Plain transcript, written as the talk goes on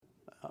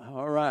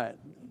All right.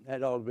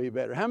 That ought to be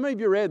better. How many of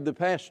you read the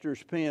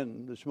pastor's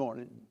pen this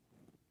morning?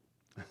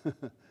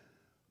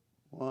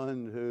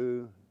 1,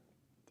 2,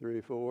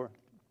 3, 4.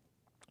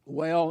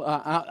 Well,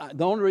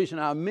 the only reason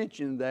I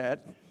mentioned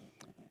that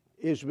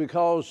is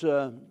because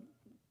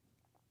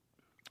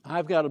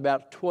I've got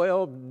about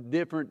 12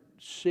 different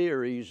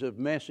series of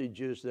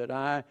messages that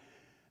I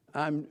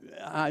want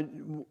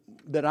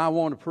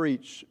to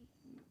preach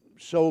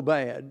so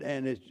bad,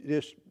 and it's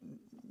just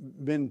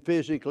been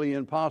physically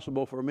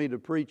impossible for me to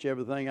preach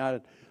everything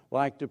I'd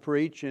like to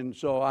preach, and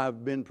so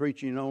I've been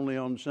preaching only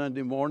on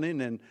Sunday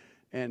morning,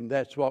 and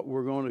that's what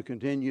we're going to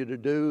continue to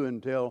do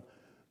until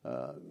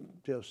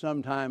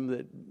sometime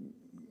that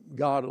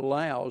God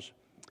allows.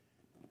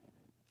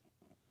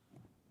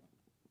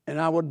 And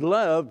I would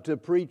love to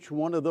preach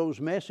one of those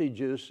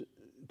messages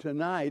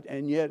tonight,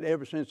 and yet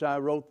ever since I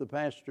wrote the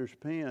pastor's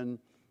pen,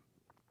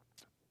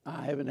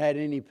 I haven't had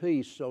any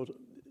peace. So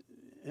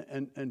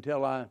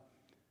until I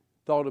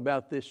thought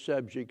about this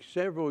subject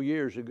several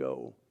years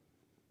ago,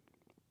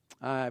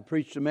 I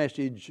preached a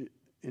message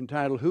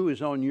entitled, "Who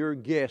is on Your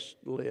Guest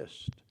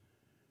List?"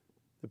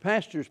 The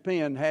pastor's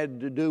pen had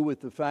to do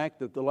with the fact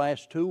that the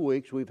last 2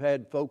 weeks we've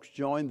had folks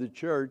join the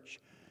church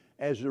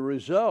as a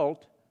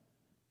result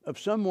of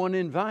someone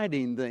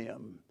inviting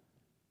them.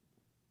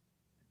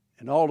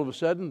 And all of a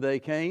sudden they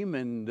came,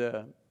 and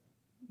the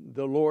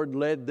Lord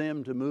led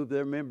them to move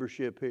their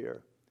membership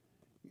here.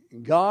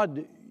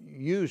 God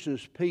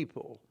uses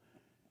people.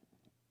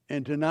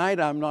 And tonight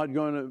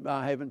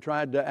I haven't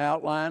tried to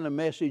outline a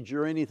message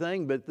or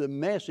anything, but the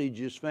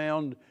message is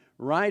found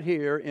right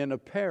here in a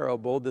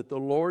parable that the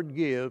Lord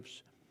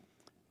gives.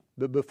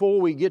 But before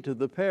we get to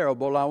the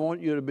parable, I want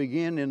you to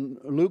begin in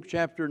Luke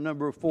chapter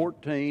number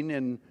 14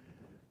 and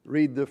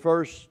read the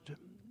first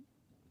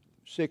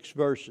 6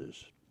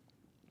 verses.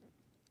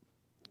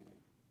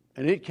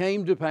 "And it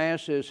came to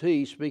pass as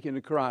he," speaking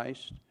to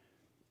Christ,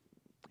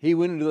 "he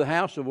went into the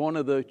house of one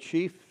of the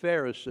chief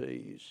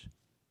Pharisees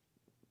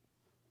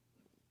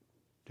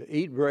to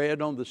eat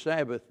bread on the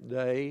Sabbath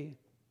day,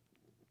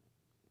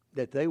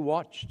 that they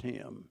watched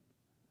him.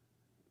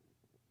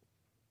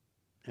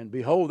 And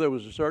behold, there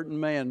was a certain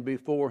man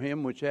before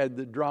him which had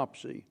the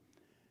dropsy.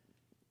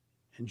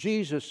 And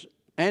Jesus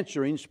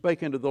answering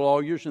spake unto the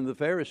lawyers and the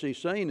Pharisees,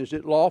 saying, Is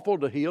it lawful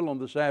to heal on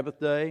the Sabbath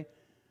day?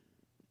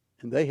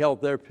 And they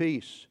held their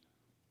peace.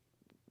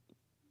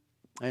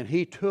 And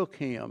he took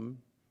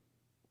him,"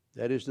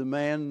 that is the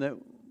man that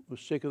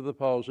was sick of the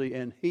palsy,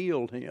 "and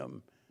healed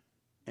him,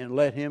 and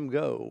let him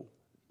go.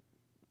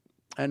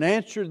 And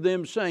answered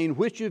them, saying,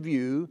 Which of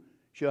you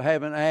shall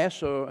have an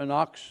ass or an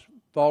ox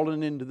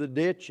fallen into the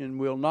ditch, and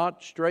will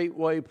not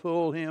straightway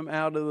pull him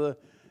out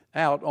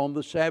on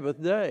the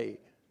Sabbath day?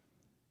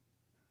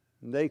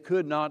 And they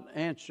could not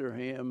answer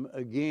him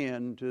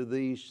again to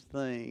these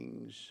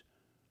things."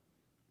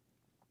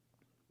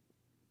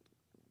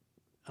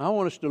 I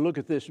want us to look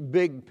at this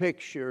big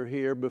picture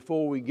here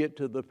before we get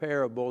to the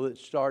parable that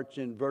starts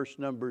in verse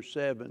number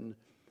 7.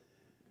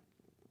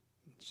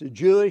 It's a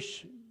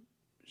Jewish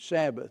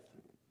Sabbath,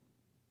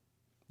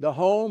 the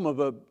home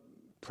of a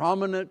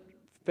prominent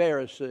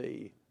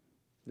Pharisee.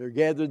 They're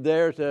gathered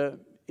there to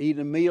eat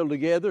a meal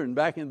together, and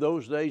back in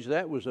those days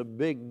that was a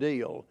big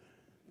deal.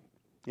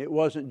 It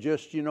wasn't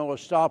just, a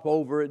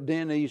stopover at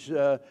Denny's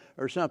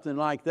or something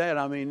like that.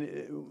 I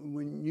mean,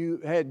 when you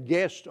had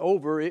guests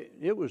over,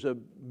 it was a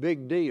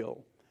big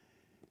deal.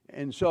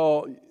 And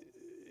so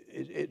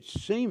it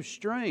seems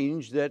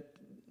strange that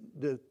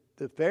the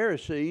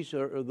Pharisees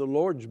are the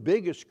Lord's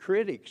biggest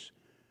critics.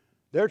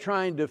 They're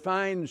trying to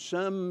find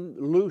some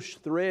loose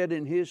thread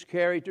in his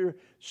character,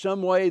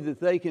 some way that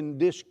they can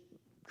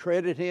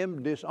discredit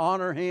him,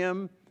 dishonor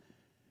him.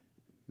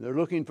 They're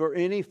looking for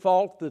any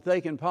fault that they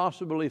can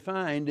possibly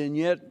find, and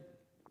yet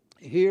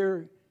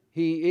here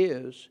he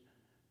is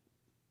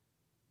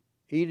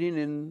eating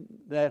in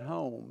that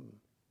home.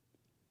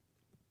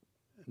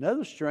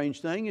 Another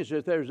strange thing is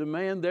that there's a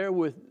man there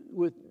with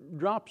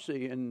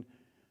dropsy and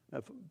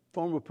a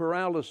form of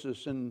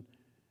paralysis, and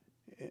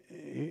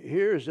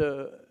here's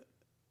a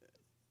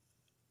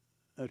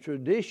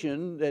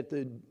tradition that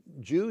the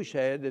Jews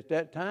had at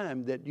that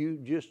time, that you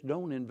just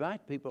don't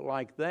invite people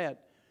like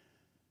that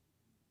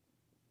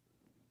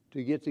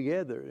to get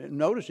together. And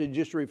notice it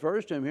just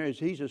refers to him here as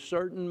he's a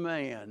certain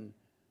man.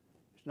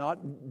 It's not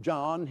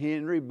John,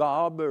 Henry,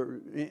 Bob,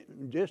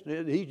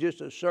 he's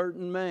just a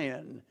certain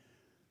man.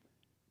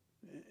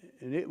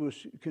 And it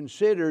was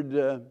considered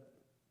to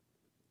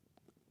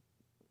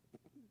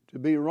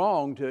be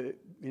wrong to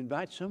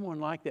invite someone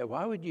like that.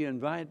 Why would you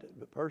invite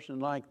a person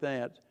like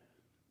that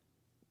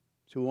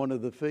to one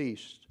of the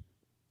feasts?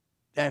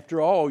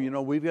 After all,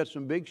 we've got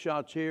some big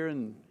shots here,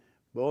 and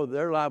boy,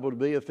 they're liable to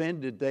be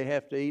offended. They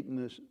have to eat in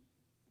the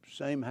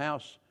same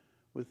house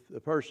with a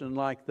person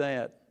like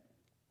that.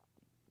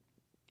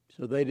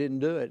 So they didn't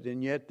do it,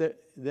 and yet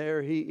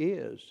there he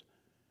is.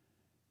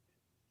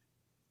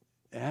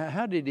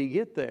 How did he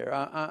get there?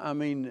 I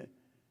mean,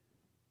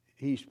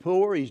 he's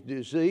poor, he's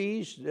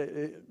diseased,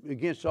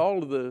 against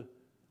all of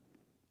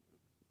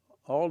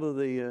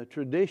the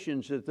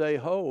traditions that they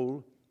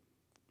hold.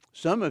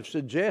 Some have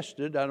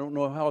suggested, I don't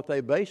know how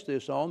they based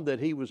this on, that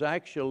he was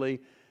actually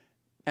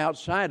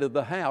outside of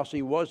the house.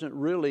 He wasn't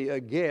really a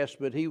guest,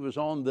 but he was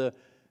on the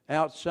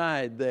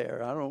outside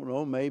there. I don't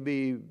know,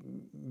 maybe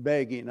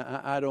begging.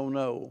 I don't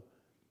know.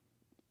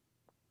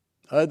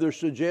 Others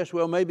suggest,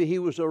 well, maybe he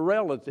was a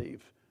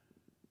relative.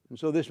 And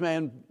so this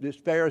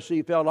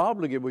Pharisee felt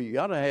obligated. Well, you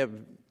got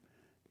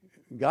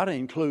to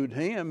include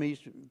him.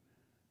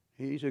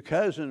 He's a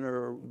cousin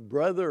or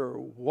brother or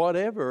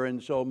whatever.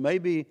 And so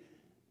maybe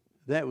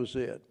that was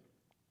it.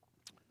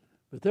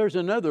 But there's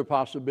another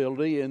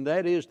possibility, and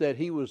that is that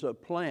he was a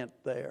plant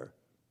there.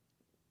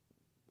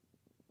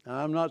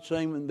 Now, I'm not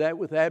saying that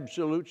with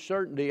absolute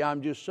certainty.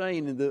 I'm just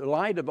saying in the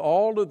light of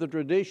all of the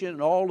tradition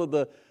and all of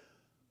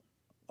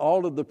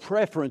the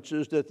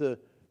preferences that the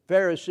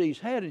Pharisees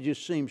had, it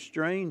just seems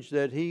strange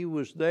that he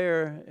was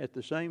there at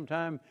the same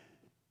time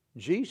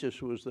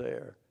Jesus was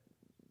there.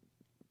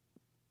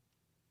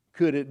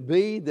 Could it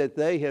be that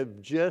they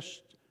have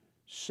just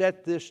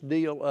set this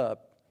deal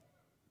up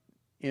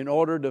in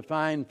order to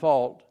find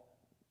fault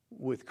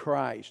with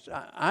Christ?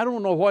 I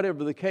don't know,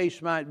 whatever the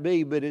case might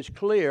be, but it's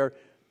clear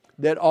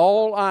that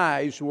all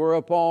eyes were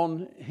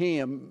upon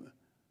him.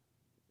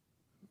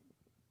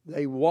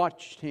 They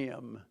watched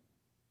him.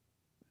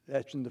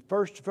 That's in the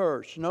first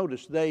verse.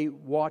 Notice, they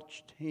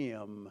watched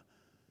him.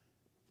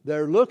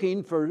 They're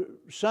looking for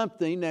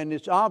something, and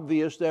it's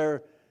obvious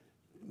they're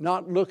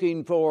not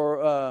looking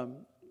for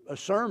a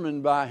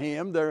sermon by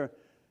him.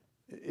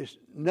 It's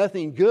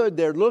nothing good.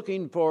 They're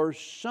looking for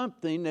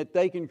something that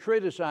they can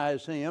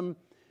criticize him.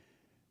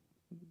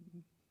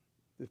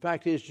 The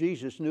fact is,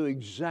 Jesus knew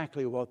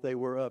exactly what they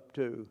were up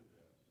to.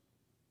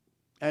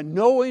 And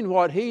knowing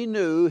what he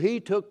knew, he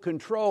took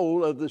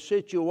control of the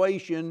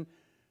situation.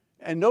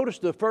 And notice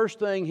the first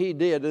thing he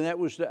did, and that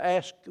was to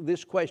ask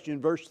this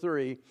question, verse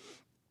 3.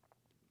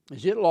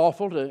 Is it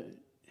lawful to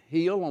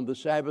heal on the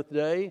Sabbath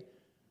day?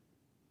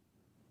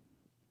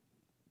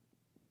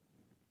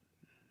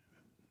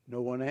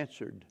 No one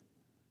answered.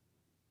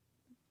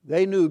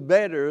 They knew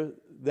better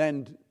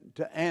than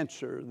to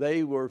answer.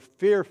 They were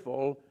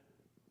fearful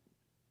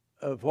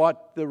of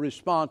what the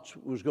response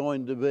was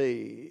going to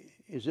be.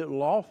 Is it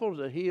lawful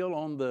to heal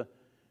on the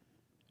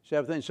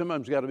Sabbath day?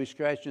 Somebody's got to be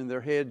scratching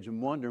their heads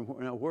and wondering,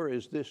 where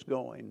is this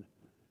going?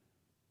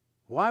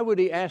 Why would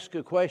he ask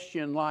a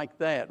question like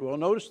that? Well,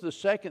 notice the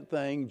second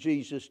thing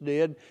Jesus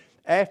did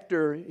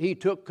after he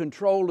took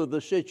control of the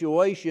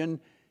situation.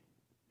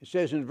 It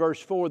says in verse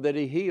 4 that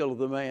he healed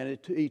the man.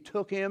 He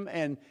took him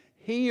and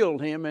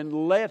healed him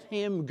and let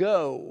him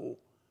go.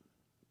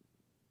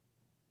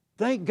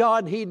 Thank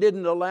God he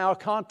didn't allow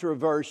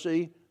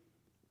controversy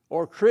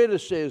or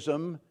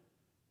criticism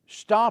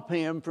stop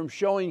him from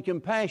showing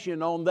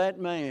compassion on that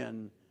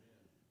man.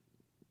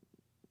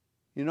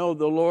 The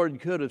Lord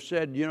could have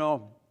said,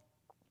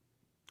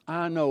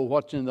 I know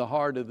what's in the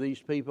heart of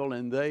these people,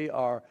 and they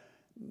are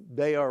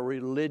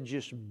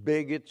religious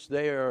bigots.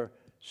 They are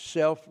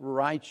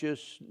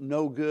self-righteous,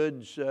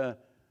 no-goods.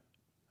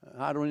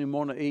 I don't even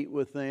want to eat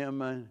with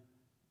them.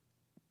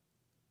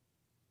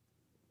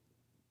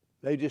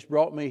 They just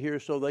brought me here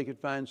so they could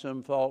find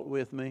some fault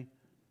with me.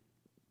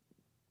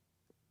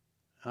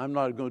 I'm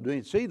not going to do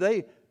anything.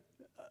 See,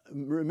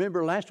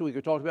 remember last week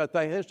we talked about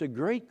that. There's a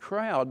great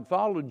crowd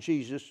followed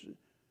Jesus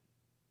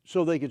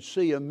so they could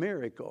see a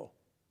miracle.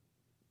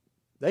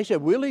 They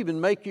said, we'll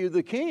even make you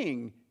the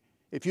king.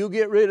 If you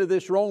get rid of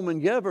this Roman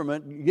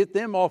government, get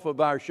them off of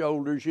our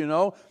shoulders,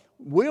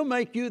 we'll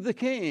make you the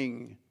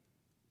king.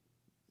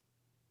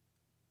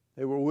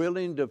 They were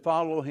willing to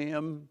follow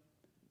him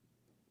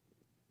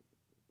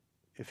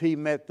if he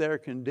met their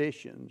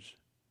conditions.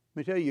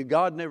 Let me tell you,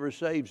 God never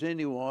saves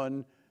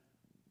anyone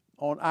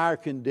on our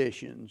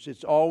conditions.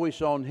 It's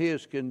always on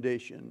his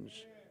conditions.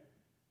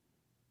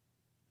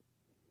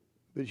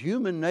 But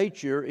human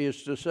nature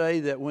is to say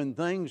that when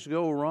things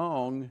go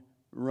wrong,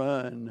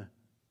 run,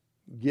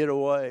 get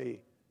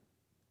away,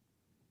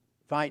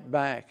 fight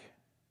back.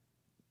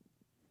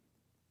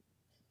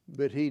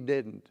 But he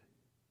didn't.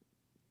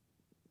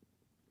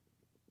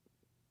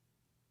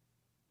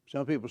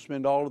 Some people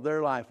spend all of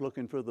their life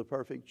looking for the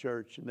perfect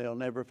church, and they'll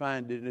never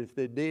find it. And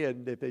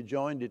if they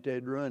joined it,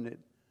 they'd run it.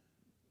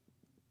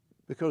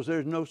 Because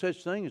there's no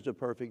such thing as a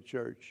perfect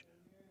church.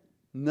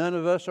 None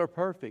of us are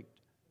perfect.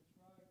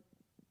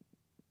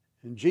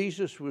 And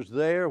Jesus was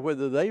there,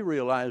 whether they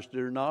realized it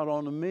or not,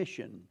 on a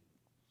mission.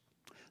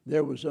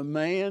 There was a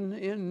man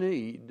in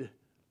need,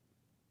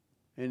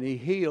 and he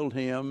healed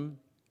him.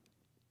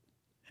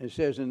 It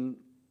says, and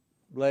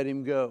let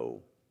him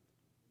go.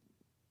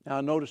 Now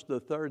notice the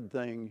third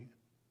thing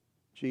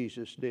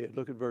Jesus did.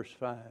 Look at verse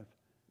 5.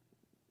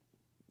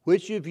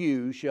 Which of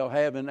you shall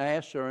have an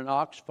ass or an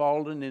ox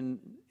fallen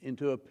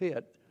into a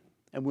pit,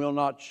 and will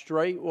not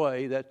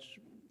straightway, that's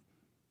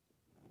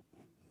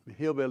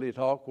hillbilly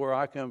talk where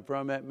I come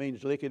from, that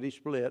means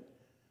lickety-split,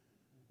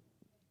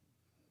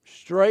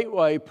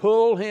 straightway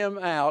pull him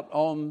out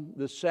on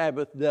the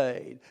Sabbath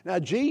day. Now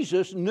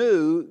Jesus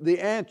knew the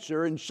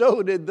answer, and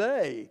so did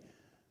they.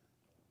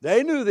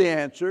 They knew the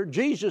answer.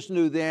 Jesus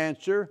knew the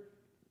answer.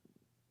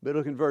 But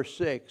look in verse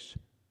 6.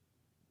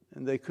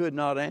 And they could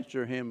not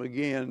answer him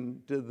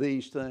again to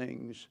these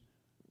things.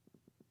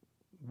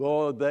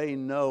 Boy, they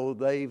know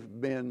they've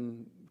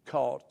been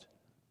caught.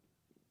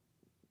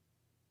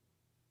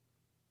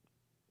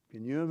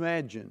 Can you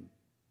imagine?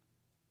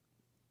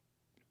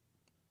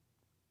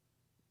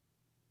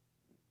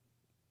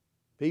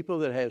 People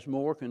that has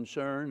more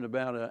concern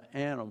about an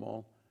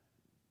animal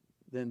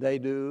than they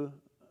do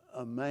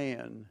a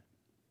man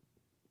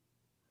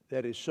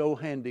that is so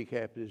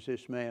handicapped as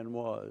this man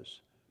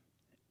was.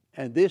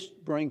 And this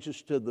brings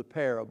us to the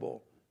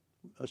parable.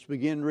 Let's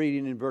begin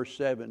reading in verse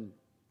 7.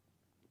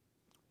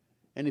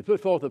 And he put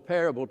forth a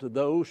parable to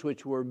those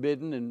which were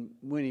bidden, and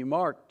when he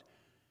marked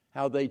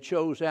how they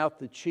chose out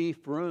the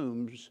chief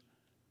rooms,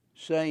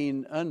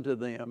 saying unto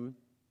them,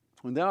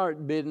 When thou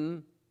art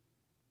bidden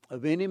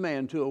of any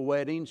man to a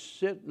wedding,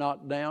 sit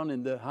not down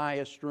in the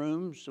highest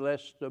rooms,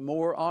 lest a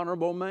more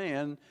honorable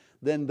man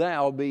than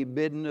thou be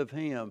bidden of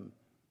him.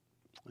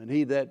 And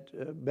he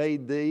that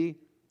bade thee,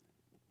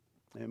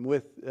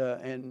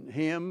 and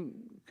him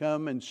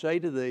come and say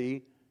to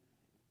thee,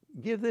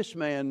 Give this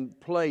man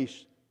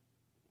place,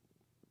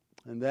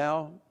 and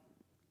thou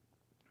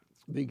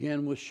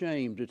begin with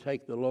shame to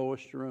take the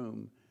lowest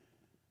room.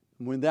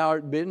 And when thou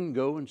art bidden,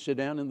 go and sit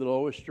down in the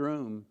lowest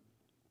room,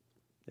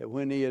 that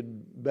when he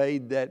had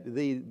bade that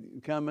thee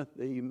cometh,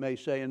 he may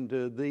say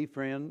unto thee,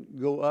 Friend,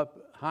 go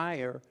up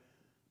higher.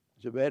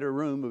 It's a better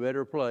room, a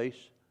better place.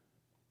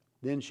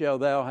 Then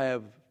shalt thou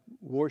have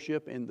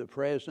worship in the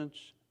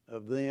presence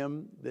of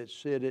them that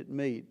sit at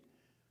meat.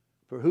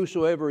 For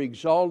whosoever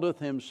exalteth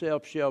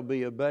himself shall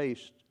be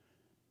abased,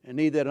 and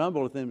he that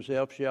humbleth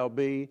himself shall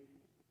be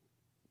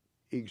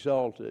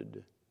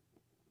exalted.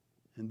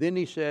 And then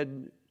he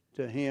said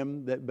to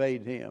him that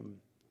bade him,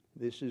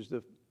 this is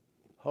the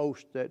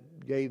host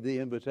that gave the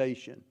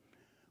invitation,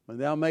 When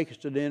thou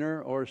makest a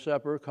dinner or a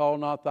supper, call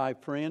not thy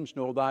friends,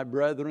 nor thy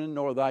brethren,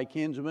 nor thy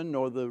kinsmen,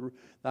 nor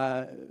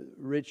thy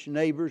rich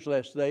neighbors,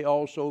 lest they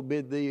also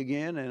bid thee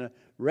again, and a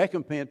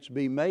recompense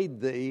be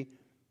made thee.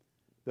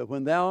 But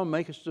when thou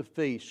makest a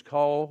feast,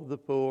 call the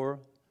poor,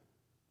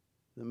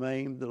 the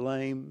maimed, the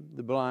lame,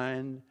 the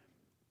blind,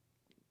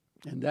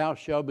 and thou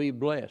shalt be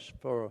blessed,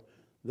 for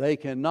they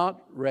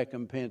cannot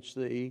recompense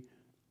thee,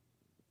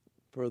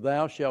 for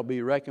thou shalt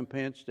be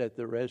recompensed at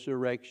the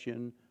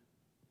resurrection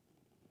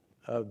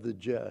of the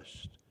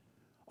just.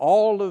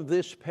 All of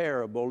this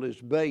parable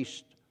is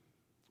based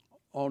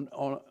on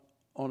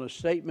a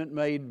statement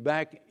made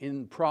back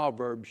in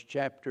Proverbs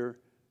chapter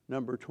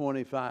number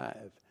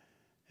 25.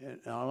 And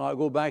I'll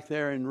go back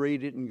there and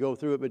read it and go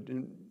through it, but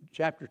in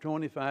chapter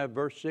 25,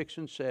 verse 6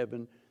 and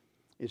 7,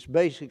 it's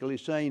basically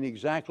saying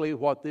exactly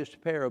what this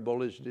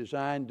parable is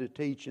designed to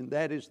teach, and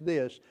that is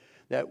this,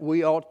 that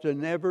we ought to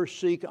never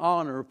seek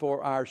honor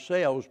for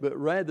ourselves, but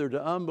rather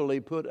to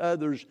humbly put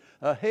others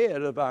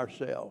ahead of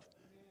ourselves.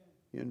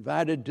 You're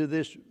invited to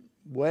this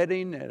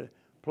wedding at a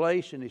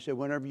place, and he said,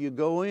 whenever you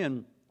go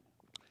in,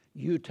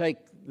 you take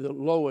the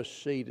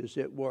lowest seat, as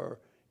it were.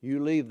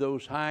 You leave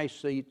those high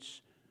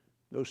seats,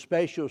 those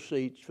special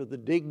seats for the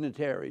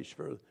dignitaries,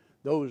 for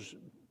those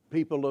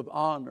people of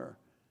honor.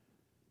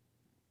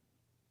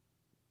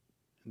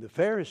 And the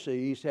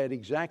Pharisees had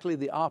exactly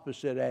the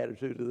opposite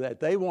attitude of that.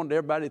 They wanted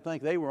everybody to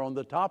think they were on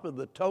the top of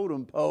the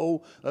totem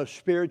pole of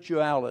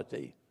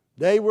spirituality.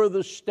 They were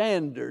the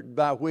standard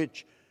by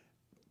which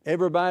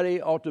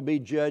everybody ought to be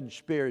judged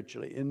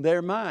spiritually. In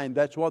their mind,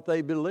 that's what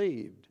they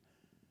believed.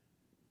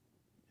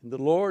 And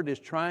the Lord is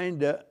trying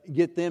to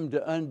get them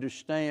to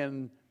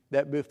understand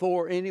that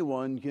before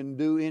anyone can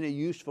do any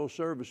useful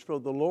service for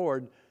the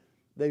Lord,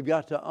 they've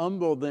got to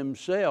humble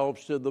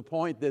themselves to the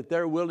point that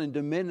they're willing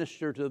to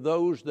minister to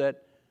those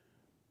that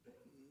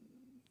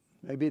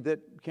maybe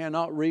that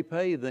cannot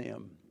repay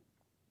them.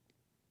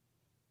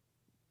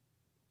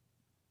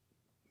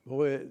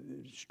 Boy, it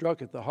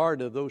struck at the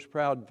heart of those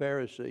proud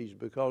Pharisees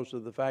because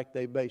of the fact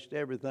they based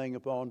everything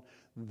upon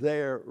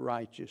their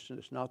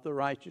righteousness, not the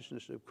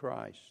righteousness of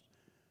Christ.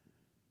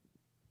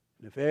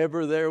 And if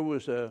ever there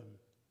was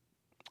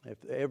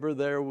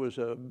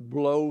a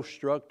blow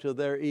struck to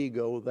their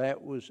ego,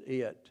 that was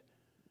it.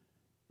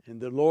 And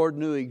the Lord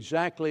knew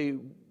exactly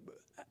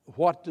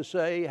what to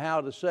say,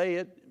 how to say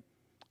it,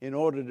 in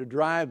order to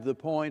drive the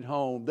point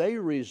home. They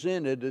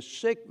resented a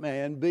sick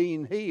man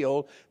being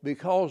healed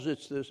because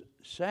it's the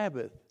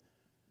Sabbath.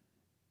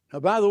 Now,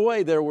 by the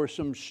way, there were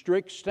some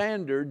strict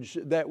standards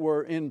that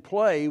were in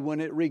play when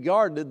it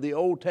regarded the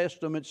Old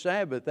Testament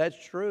Sabbath.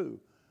 That's true.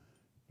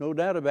 No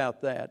doubt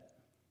about that.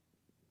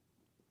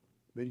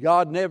 But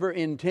God never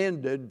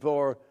intended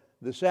for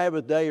the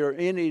Sabbath day or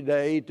any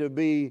day to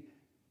be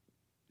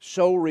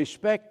so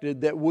respected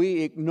that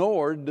we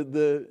ignored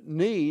the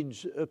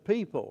needs of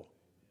people.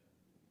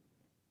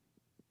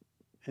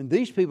 And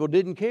these people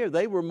didn't care.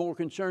 They were more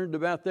concerned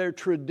about their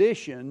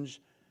traditions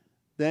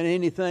than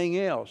anything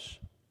else.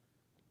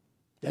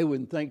 They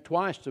wouldn't think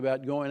twice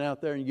about going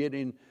out there and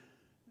getting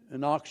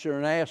an ox or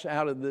an ass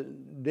out of the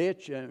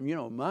ditch. And,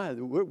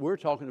 we're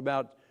talking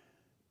about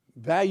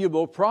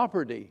valuable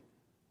property.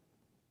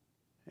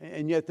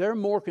 And yet they're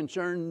more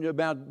concerned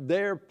about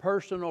their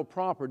personal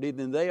property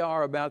than they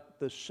are about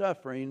the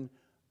suffering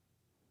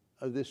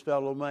of this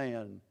fellow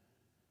man.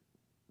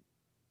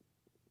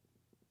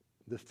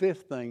 The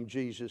fifth thing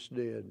Jesus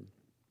did,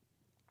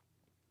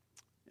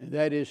 and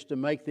that is to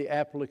make the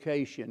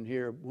application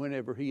here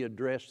whenever he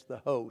addressed the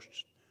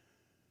hosts.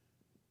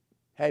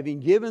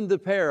 Having given the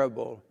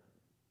parable,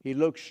 he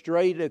looked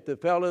straight at the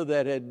fellow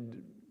that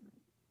had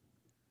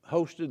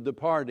hosted the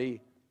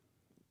party,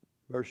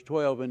 verse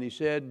 12, and he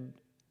said,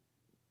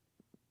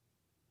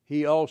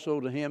 he also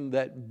to him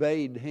that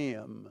bade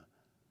him.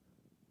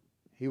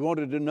 He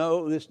wanted to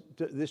know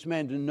this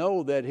man to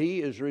know that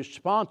he is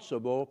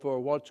responsible for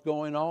what's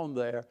going on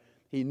there.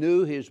 He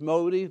knew his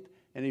motive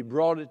and he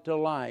brought it to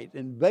light.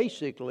 And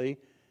basically,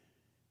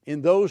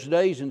 in those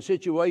days and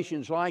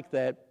situations like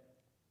that,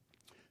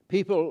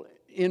 people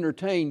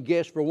entertained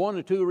guests for one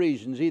or two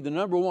reasons. Either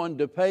number one,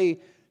 to pay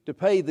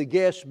the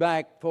guests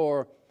back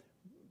for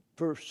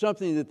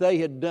something that they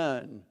had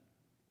done.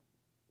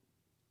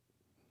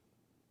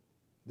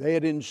 They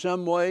had in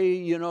some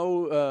way,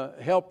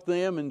 helped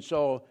them, and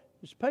so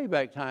it's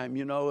payback time,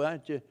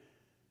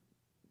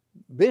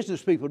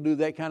 Business people do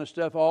that kind of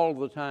stuff all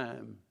the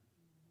time.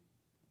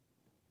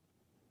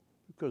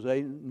 Because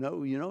they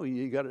know,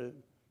 you got to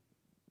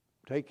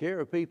take care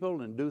of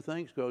people and do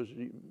things because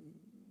you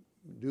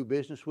do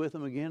business with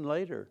them again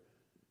later.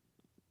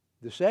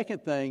 The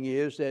second thing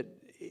is that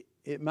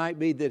it might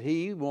be that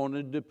he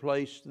wanted to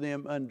place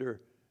them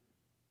under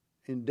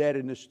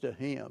indebtedness to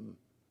him.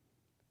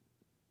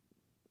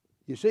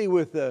 You see,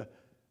 with the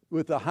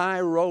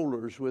high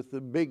rollers, with the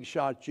big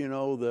shots,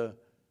 the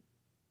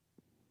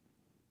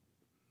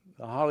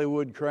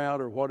Hollywood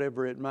crowd or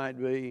whatever it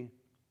might be,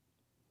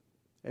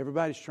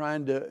 everybody's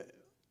trying to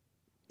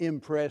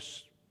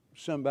impress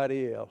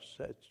somebody else.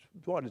 That's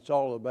what it's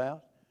all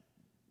about.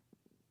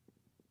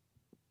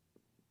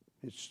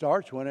 It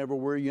starts whenever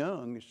we're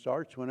young. It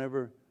starts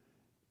whenever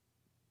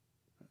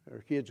our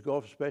kids go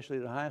off, especially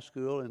to high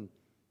school. And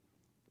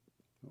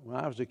when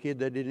I was a kid,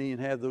 they didn't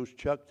even have those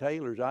Chuck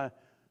Taylors. I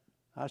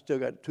still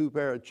got 2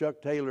 pair of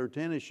Chuck Taylor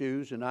tennis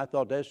shoes, and I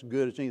thought that's as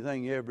good as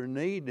anything you ever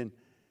need. And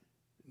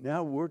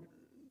now we're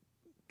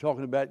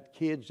talking about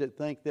kids that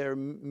think they're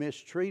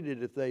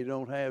mistreated if they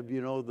don't have,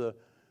 the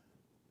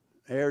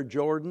Air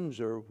Jordans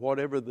or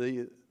whatever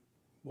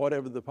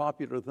the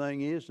popular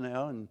thing is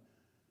now, and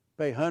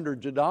pay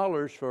hundreds of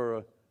dollars for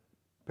a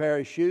pair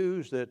of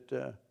shoes that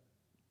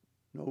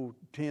no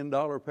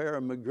 $10 pair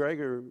of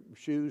McGregor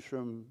shoes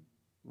from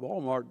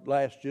Walmart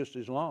lasts just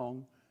as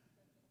long.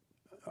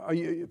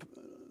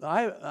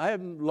 I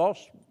haven't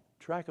lost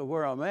track of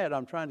where I'm at.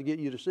 I'm trying to get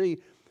you to see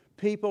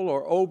people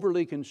are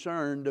overly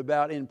concerned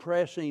about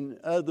impressing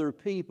other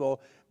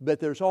people, but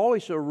there's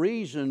always a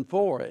reason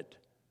for it.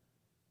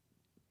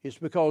 It's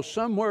because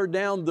somewhere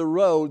down the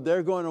road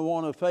they're going to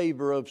want a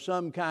favor of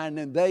some kind,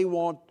 and they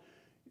want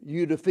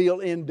you to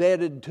feel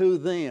indebted to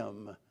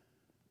them.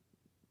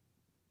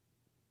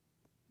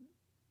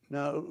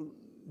 Now,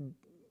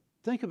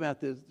 think about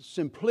the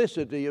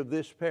simplicity of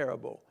this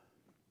parable.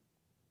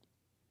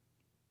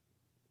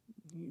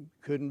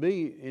 Couldn't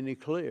be any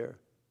clearer.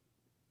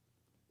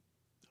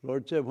 The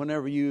Lord said,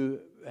 whenever you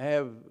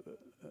have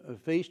a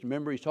feast,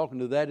 remember He's talking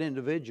to that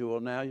individual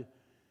now,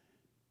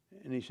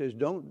 and He says,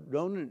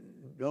 don't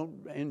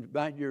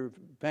invite your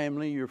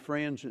family, your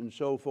friends, and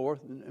so forth.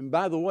 And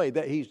by the way,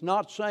 that He's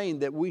not saying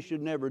that we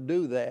should never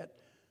do that.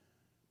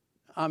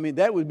 I mean,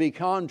 that would be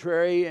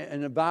contrary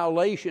and a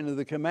violation of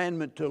the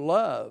commandment to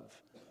love.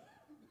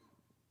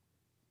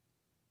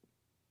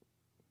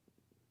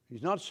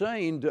 He's not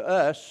saying to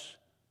us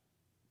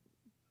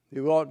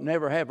that we ought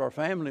never have our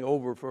family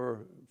over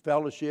for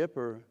fellowship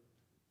or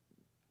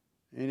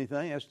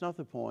anything. That's not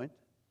the point.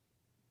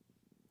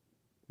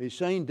 He's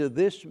saying to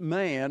this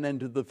man and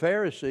to the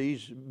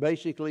Pharisees,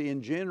 basically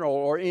in general,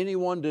 or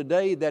anyone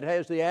today that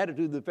has the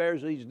attitude the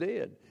Pharisees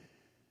did.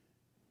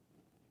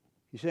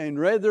 He's saying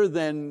rather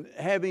than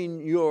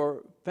having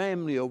your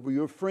family over,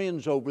 your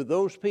friends over,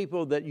 those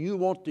people that you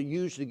want to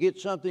use to get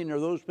something, or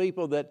those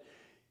people that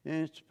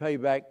it's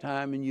payback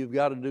time and you've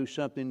got to do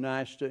something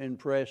nice to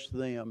impress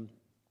them.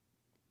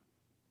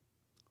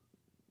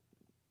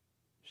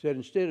 He said,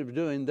 instead of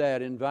doing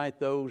that, invite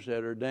those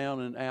that are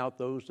down and out,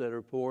 those that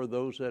are poor,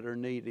 those that are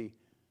needy.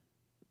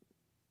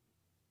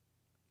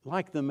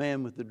 Like the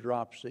man with the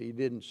dropsy. He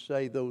didn't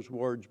say those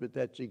words, but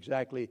that's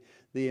exactly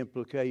the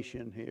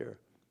implication here.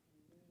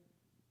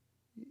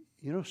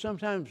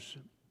 Sometimes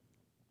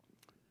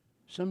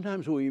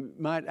we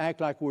might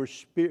act like we're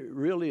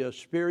really a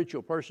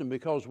spiritual person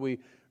because we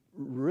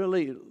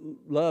really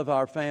love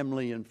our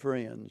family and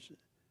friends.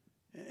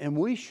 And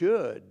we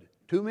should.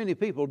 Too many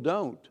people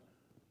don't.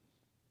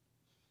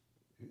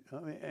 I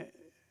mean,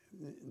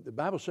 the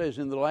Bible says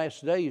in the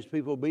last days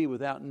people will be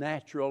without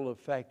natural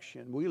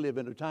affection. We live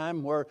in a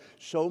time where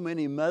so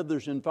many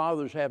mothers and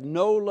fathers have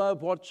no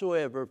love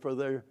whatsoever for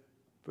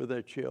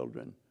their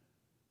children,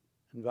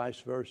 and vice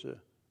versa.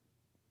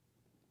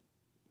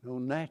 No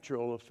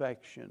natural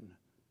affection.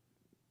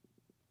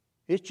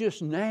 It's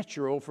just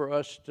natural for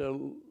us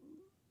to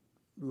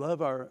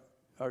love our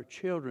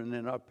children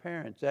and our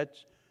parents.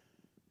 That's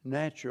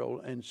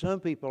natural. And some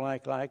people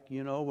act like,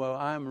 well,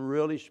 I'm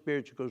really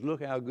spiritual because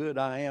look how good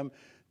I am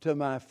to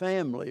my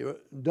family.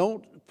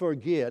 Don't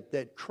forget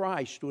that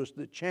Christ was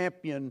the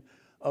champion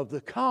of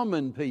the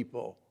common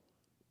people.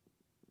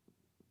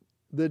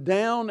 The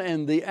down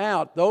and the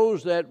out,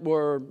 those that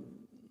were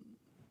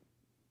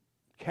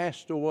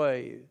cast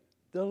away,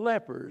 the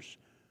lepers,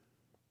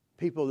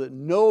 people that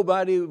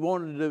nobody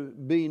wanted to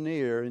be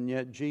near, and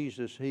yet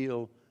Jesus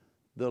healed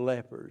the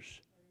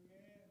lepers.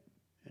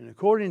 And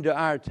according to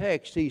our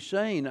text, he's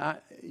saying,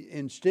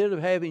 instead of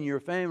having your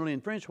family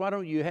and friends, why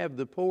don't you have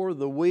the poor,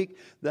 the weak,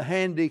 the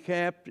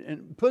handicapped,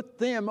 and put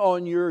them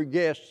on your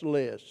guest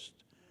list?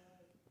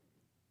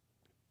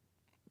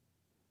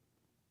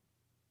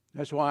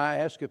 That's why I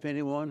asked if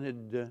anyone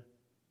had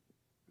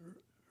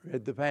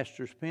read the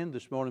pastor's pen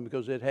this morning,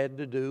 because it had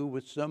to do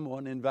with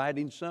someone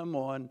inviting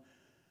someone,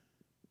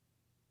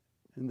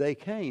 and they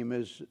came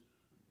as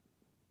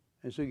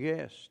a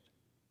guest.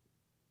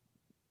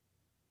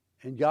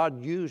 And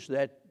God used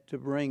that to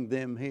bring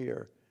them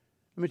here.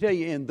 Let me tell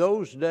you, in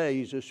those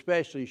days,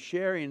 especially,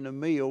 sharing a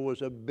meal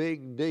was a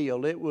big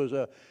deal. It was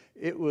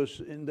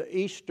in the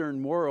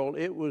Eastern world.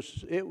 It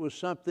was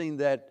something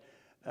that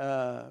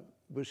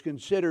was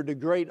considered a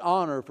great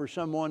honor for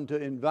someone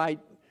to invite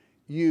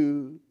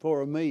you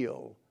for a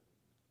meal.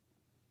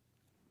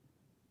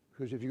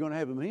 Because if you're going to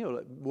have a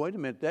meal, wait a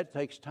minute, that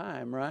takes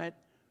time, right?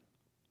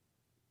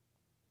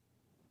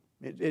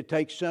 It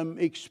takes some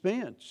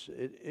expense.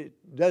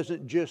 It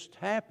doesn't just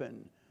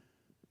happen.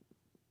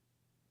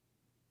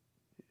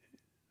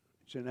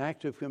 It's an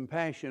act of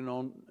compassion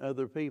on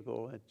other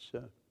people.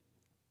 It's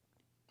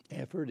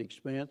effort,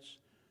 expense.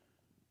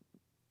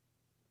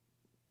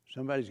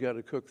 Somebody's got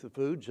to cook the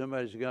food.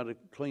 Somebody's got to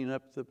clean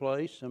up the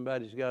place.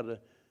 Somebody's got to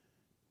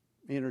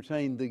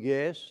entertain the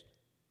guests.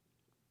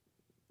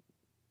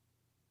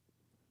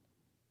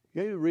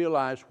 You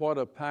realize what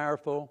a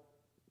powerful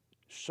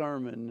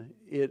sermon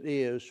it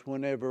is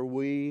whenever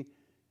we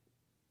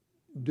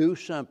do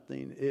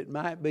something. It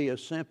might be a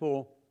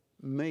simple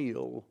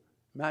meal.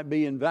 It might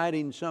be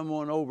inviting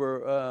someone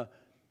over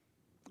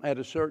at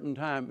a certain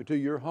time to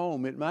your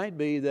home. It might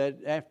be that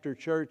after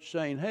church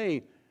saying,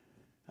 hey,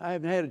 I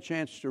haven't had a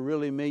chance to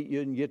really meet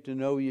you and get to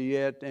know you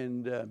yet,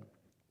 and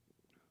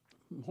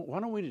why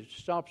don't we just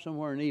stop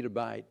somewhere and eat a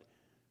bite?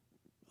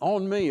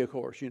 On me, of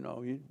course,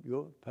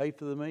 you'll pay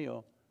for the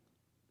meal.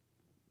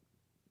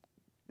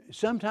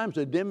 Sometimes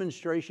a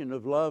demonstration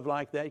of love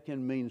like that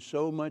can mean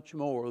so much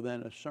more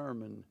than a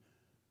sermon.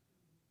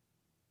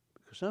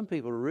 Because some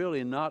people are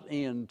really not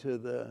into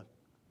the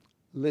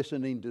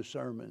listening to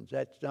sermons.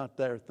 That's not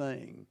their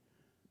thing.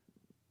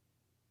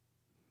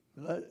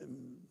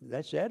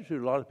 That's the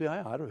attitude a lot of people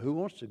have. Who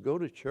wants to go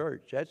to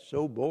church? That's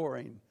so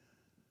boring.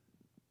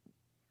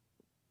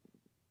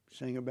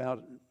 Sing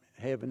about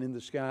heaven in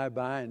the sky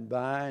by and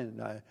by,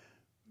 and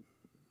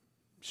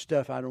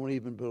stuff I don't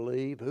even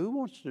believe. Who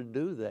wants to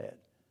do that?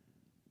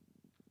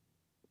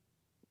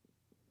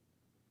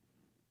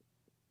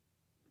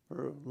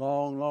 For a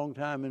long, long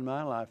time in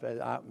my life,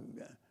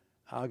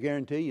 I'll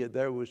guarantee you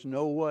there was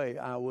no way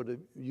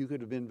you could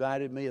have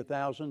invited me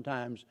 1,000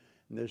 times,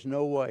 and there's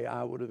no way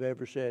I would have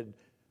ever said,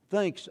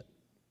 thanks,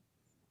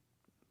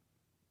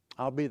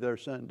 I'll be there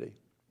Sunday.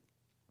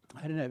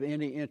 I didn't have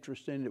any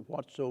interest in it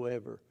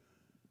whatsoever.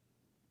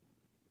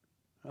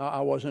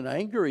 I wasn't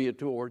angry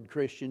toward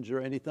Christians or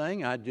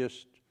anything. I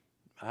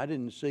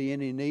didn't see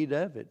any need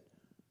of it.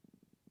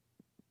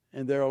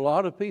 And there are a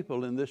lot of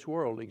people in this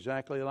world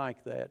exactly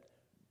like that.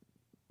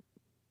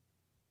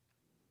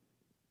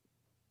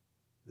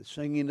 The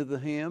singing of the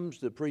hymns,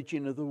 the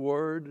preaching of the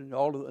word, and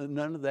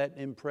none of that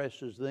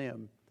impresses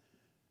them.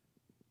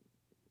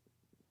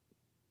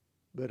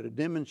 But a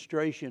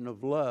demonstration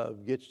of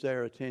love gets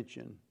their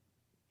attention.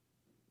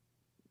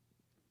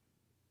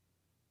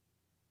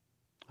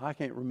 I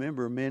can't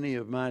remember many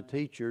of my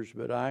teachers,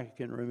 but I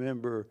can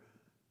remember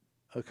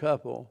a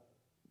couple.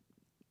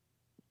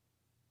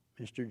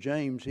 Mr.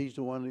 James, he's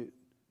the one who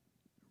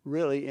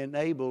really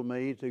enabled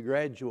me to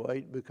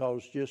graduate,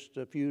 because just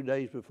a few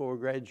days before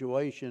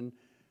graduation,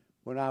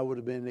 when I would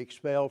have been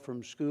expelled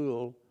from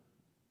school,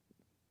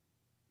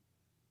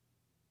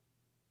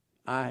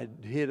 I had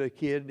hit a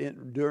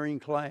kid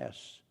during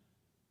class.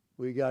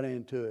 We got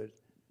into it.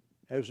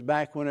 It was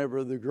back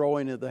whenever the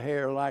growing of the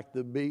hair, like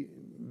the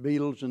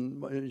Beatles,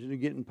 and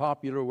getting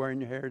popular,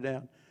 wearing your hair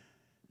down.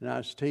 And I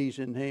was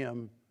teasing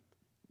him.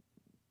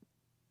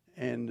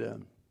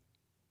 And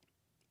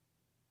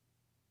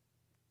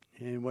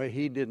anyway,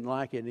 he didn't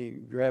like it. And he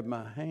grabbed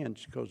my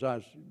hands because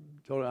I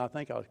told him, I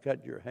think I'll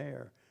cut your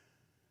hair.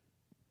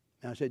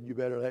 And I said, you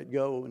better let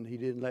go. And he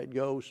didn't let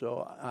go,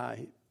 so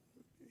I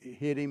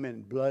hit him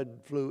and blood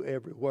flew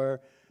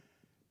everywhere.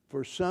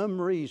 For some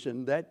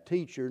reason, that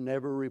teacher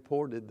never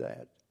reported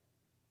that.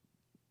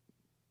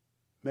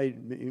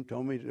 He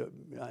told me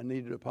I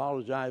needed to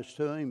apologize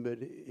to him, but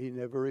he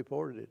never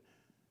reported it.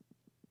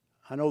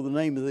 I know the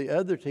name of the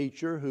other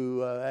teacher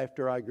who,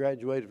 after I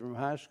graduated from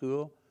high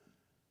school,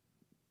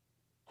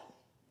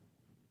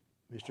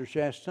 Mr.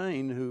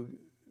 Chastain, who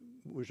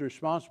was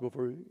responsible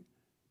for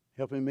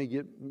helping me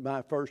get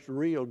my first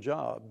real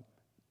job,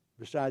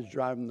 besides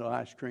driving the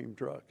ice cream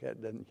truck.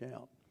 That doesn't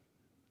count.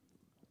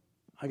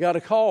 I got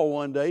a call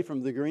one day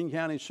from the Greene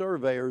County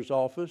Surveyor's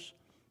office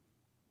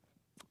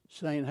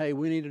saying, hey,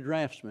 we need a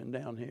draftsman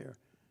down here.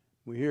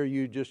 We hear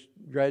you just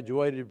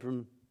graduated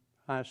from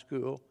high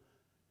school,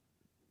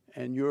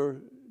 and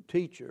your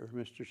teacher,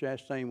 Mr.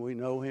 Chastain, we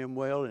know him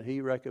well, and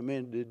he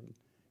recommended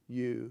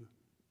you.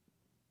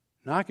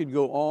 And I could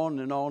go on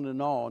and on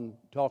and on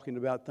talking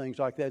about things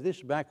like that. This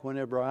is back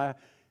whenever I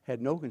had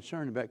no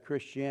concern about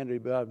Christianity,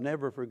 but I've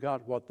never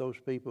forgot what those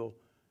people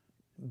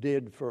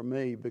did for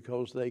me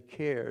because they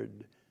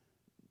cared.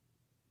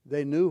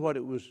 They knew what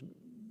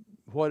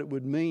it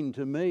would mean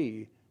to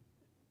me,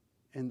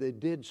 and they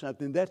did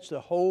something. That's the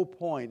whole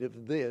point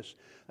of this,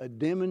 a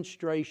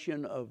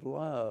demonstration of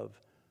love.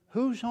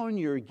 Who's on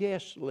your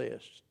guest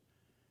list?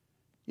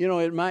 You know,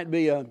 it might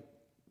be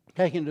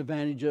taking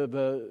advantage of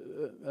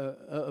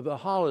a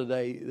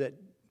holiday, that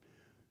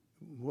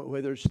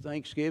whether it's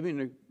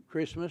Thanksgiving or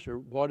Christmas or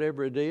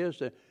whatever it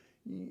is,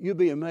 you'll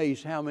be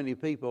amazed how many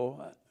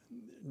people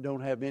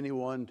don't have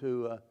anyone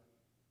to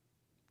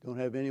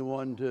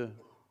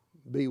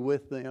be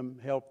with them,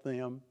 help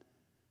them.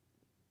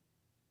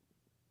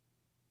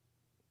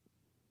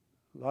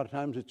 A lot of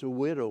times it's a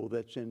widow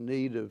that's in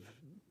need of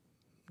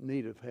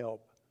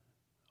help.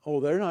 Oh,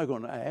 they're not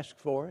going to ask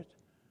for it.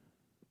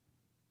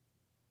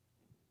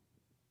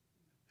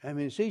 I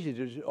mean, it's easy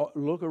to just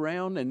look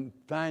around and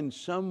find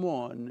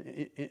someone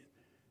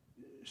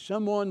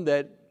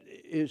that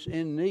is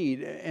in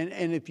need.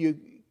 And if you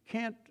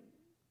can't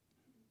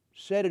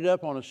set it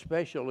up on a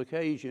special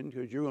occasion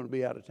because you're going to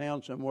be out of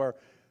town somewhere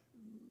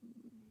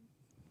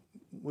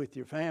with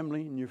your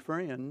family and your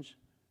friends,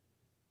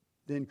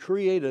 then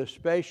create a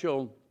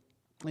special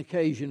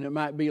occasion. It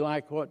might be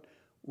like what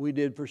we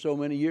did for so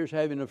many years,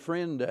 having a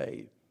friend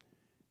day.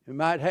 It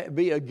might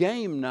be a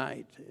game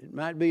night. It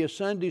might be a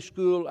Sunday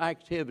school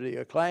activity,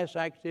 a class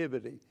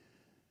activity.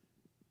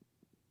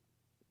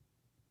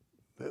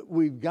 But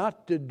we've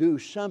got to do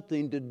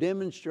something to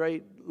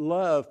demonstrate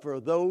love for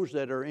those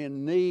that are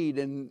in need.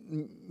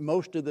 And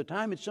most of the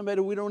time it's somebody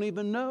we don't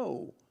even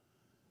know.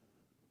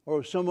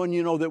 Or someone,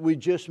 you know, that we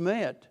just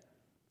met.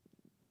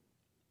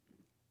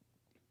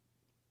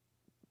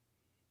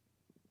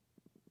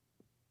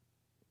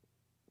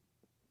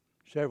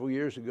 Several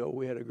years ago,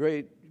 we had a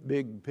great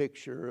big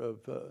picture of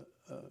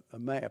a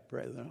map,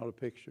 rather than not a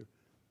picture,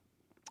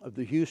 of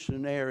the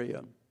Houston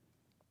area.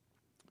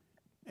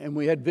 And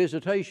we had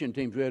visitation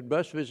teams. We had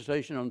bus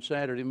visitation on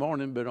Saturday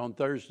morning, but on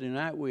Thursday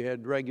night we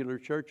had regular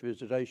church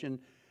visitation.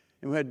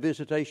 And we had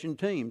visitation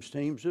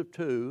teams of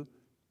 2.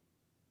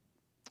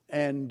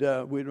 And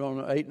we'd on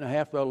an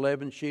 8.5 by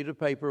 11 sheet of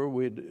paper,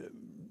 we'd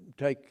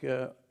take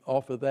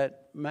off of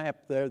that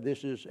map there,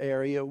 this is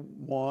area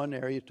 1,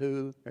 area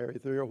 2, area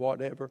 3, or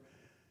whatever.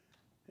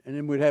 And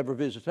then we'd have our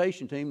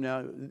visitation team.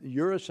 Now,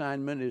 your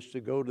assignment is to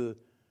go to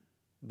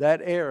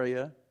that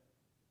area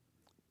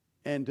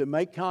and to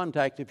make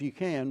contact, if you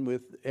can,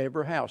 with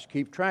every house.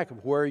 Keep track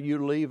of where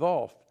you leave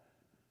off.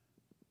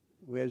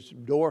 We had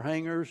some door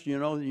hangers, you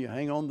know, you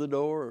hang on the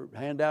door or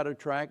hand out a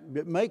tract,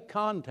 but make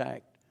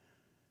contact.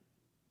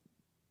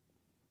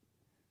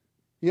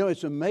 You know,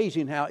 it's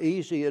amazing how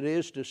easy it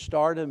is to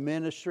start a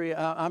ministry.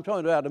 I'm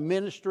talking about a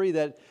ministry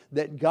that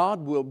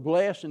God will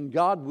bless and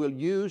God will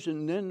use,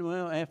 and then,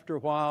 well, after a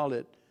while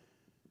it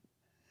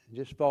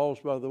just falls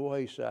by the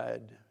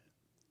wayside.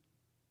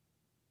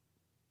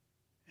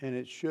 And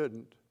it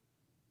shouldn't.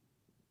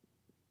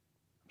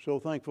 I'm so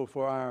thankful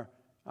for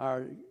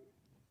our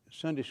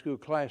Sunday school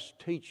class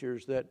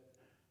teachers that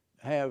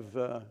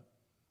have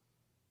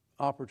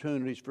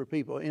opportunities for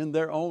people in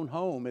their own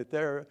home at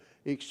their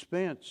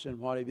expense and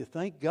whatever.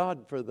 Thank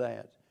God for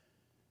that.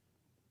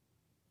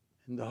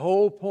 And the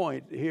whole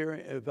point here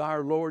of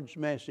our Lord's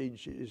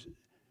message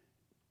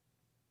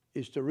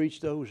is to reach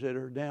those that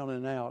are down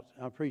and out.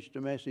 I preached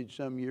a message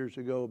some years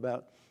ago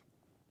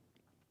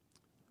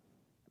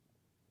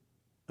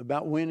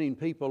about winning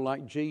people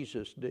like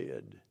Jesus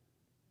did.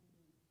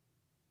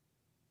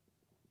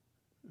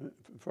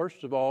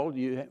 First of all,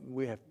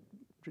 we have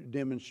to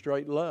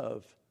demonstrate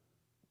love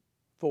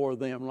for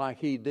them like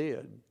He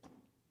did.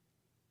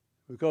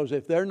 Because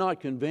if they're not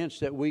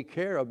convinced that we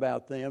care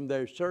about them,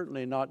 they're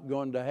certainly not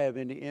going to have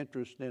any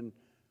interest in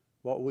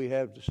what we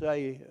have to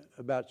say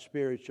about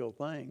spiritual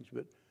things.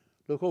 But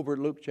look over at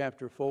Luke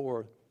chapter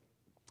 4.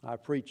 I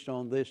preached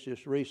on this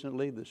just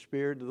recently. The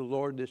Spirit of the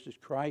Lord, this is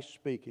Christ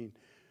speaking.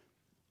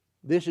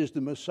 This is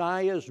the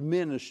Messiah's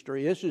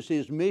ministry. This is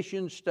His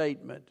mission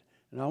statement.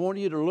 And I want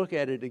you to look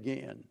at it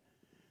again.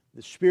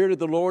 The Spirit of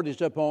the Lord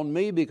is upon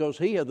me because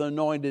He hath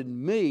anointed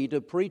me to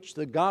preach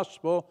the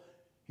gospel.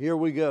 Here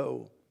we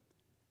go.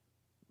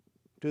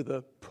 To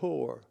the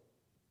poor.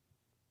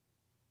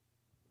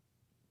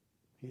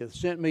 He hath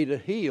sent me to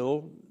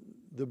heal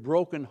the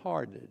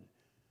brokenhearted,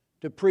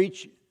 to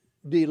preach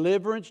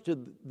deliverance to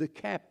the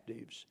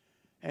captives,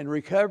 and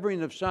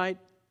recovering of sight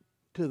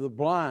to the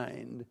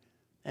blind,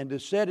 and to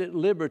set at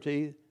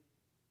liberty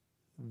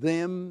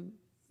them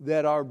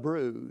that are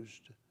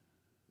bruised.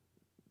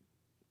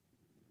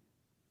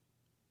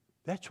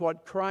 That's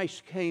what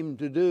Christ came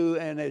to do.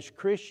 And as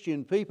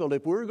Christian people,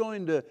 if we're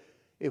going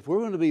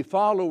to be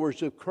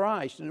followers of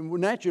Christ, and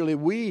naturally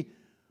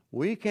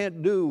we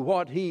can't do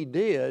what He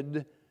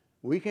did.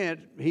 We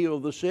can't heal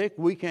the sick.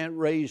 We can't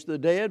raise the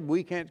dead.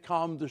 We can't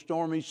calm the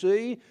stormy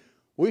sea.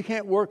 We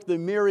can't work the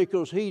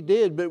miracles He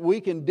did, but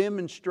we can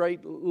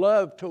demonstrate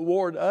love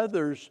toward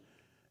others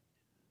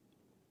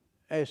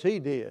as He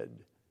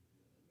did.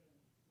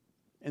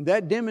 And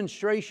that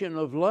demonstration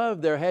of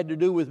love there had to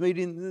do with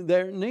meeting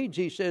their needs.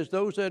 He says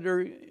those that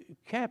are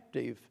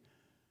captive,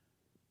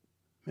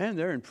 man,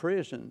 they're in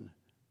prison.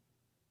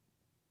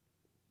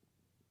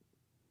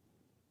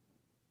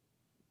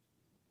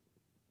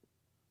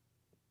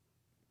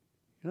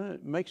 You know,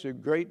 it makes a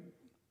great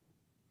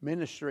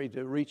ministry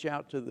to reach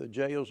out to the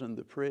jails and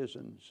the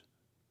prisons.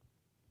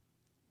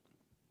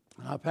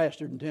 I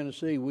pastored in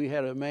Tennessee. We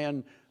had a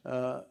man,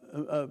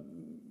 a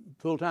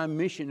full-time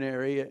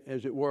missionary,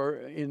 as it were,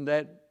 in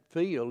that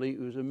field. He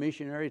was a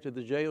missionary to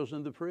the jails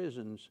and the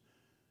prisons.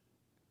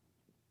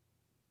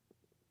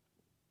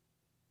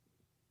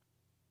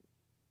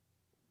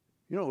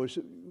 You know,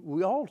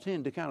 we all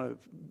tend to kind of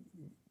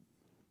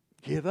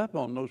give up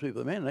on those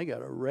people. Man, they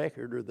got a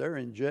record, or they're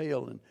in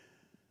jail, and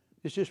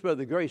it's just by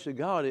the grace of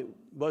God it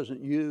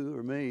wasn't you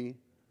or me.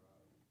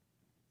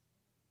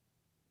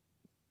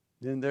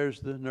 Then there's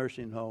the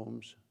nursing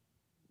homes.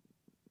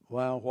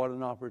 Wow, what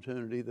an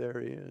opportunity there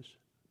is.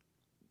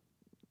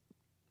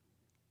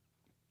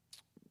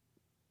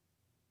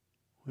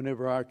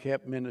 Whenever our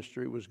CAP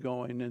ministry was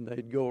going and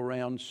they'd go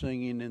around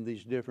singing in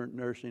these different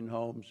nursing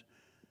homes,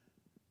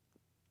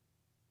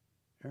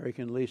 Eric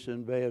and Lisa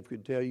and Bev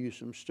could tell you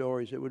some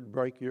stories that would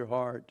break your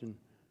heart. And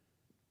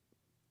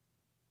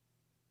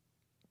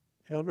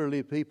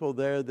elderly people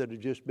there that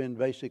had just been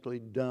basically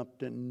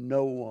dumped, and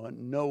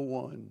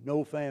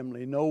no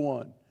family, no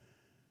one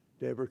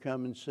to ever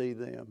come and see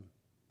them.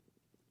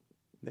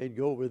 They'd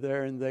go over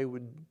there and they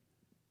would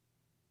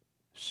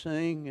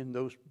sing, and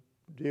those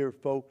dear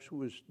folks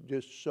was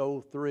just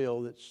so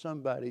thrilled that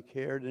somebody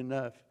cared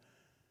enough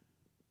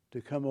to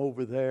come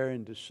over there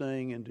and to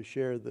sing and to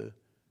share the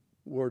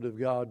Word of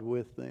God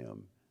with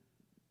them.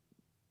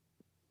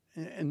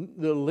 And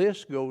the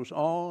list goes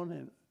on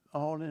and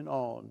on and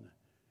on.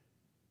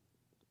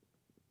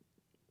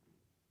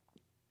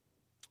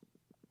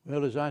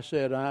 Well, as I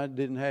said, I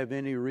didn't have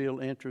any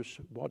real interest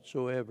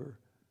whatsoever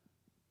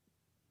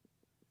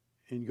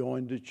in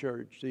going to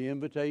church. The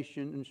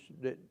invitations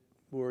that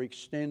were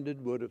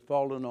extended would have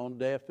fallen on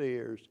deaf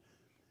ears.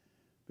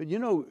 But you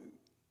know,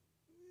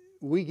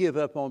 we give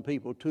up on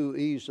people too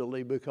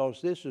easily,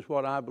 because this is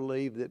what I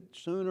believe, that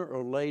sooner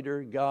or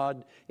later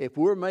God, if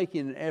we're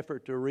making an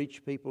effort to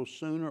reach people,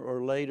 sooner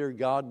or later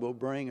God will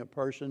bring a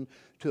person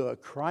to a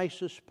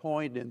crisis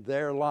point in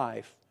their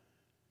life.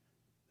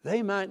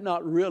 They might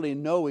not really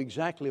know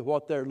exactly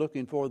what they're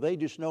looking for. They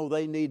just know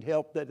they need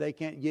help that they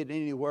can't get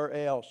anywhere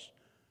else.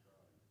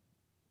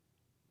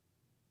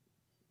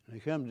 They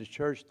come to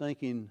church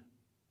thinking,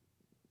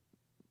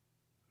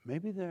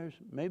 maybe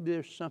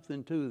there's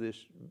something to this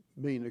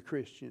being a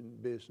Christian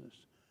business.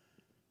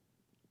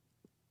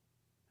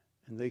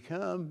 And they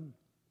come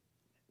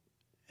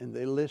and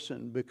they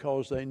listen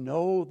because they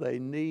know they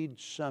need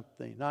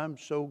something. I'm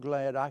so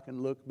glad I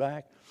can look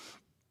back.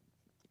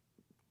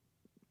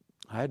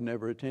 I had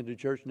never attended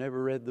church,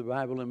 never read the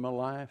Bible in my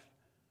life,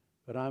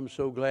 but I'm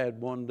so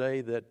glad one day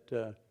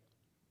that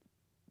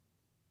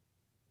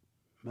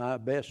my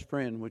best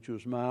friend, which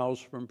was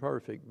miles from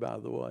perfect, by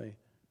the way,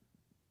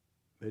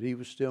 but he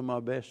was still my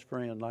best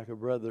friend, like a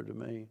brother to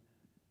me.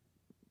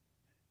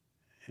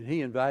 And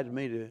he invited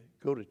me to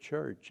go to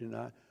church, and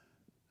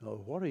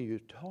what are you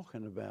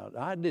talking about?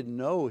 I didn't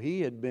know he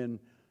had been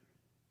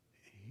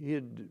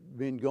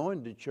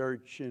going to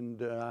church,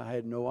 and I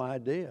had no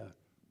idea.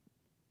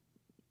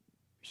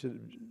 He said,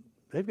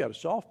 they've got a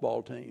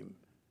softball team,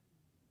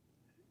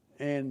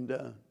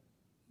 and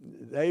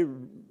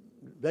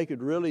they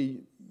could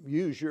really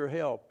use your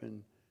help.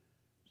 And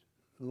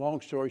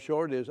long story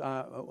short is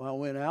I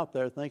went out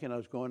there thinking I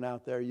was going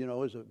out there,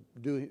 as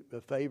do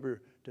a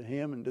favor to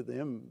him and to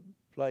them,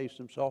 play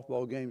some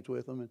softball games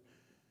with them.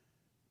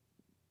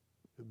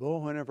 And boy,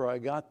 whenever I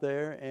got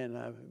there and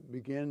I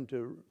began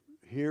to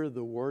hear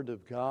the Word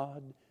of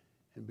God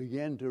and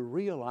began to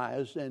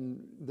realize,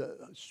 and the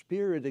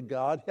Spirit of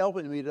God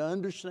helping me to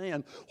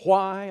understand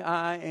why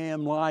I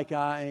am like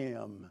I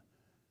am.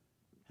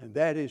 And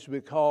that is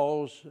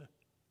because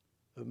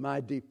of my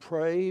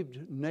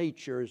depraved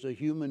nature as a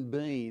human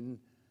being,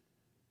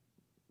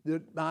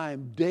 that I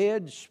am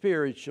dead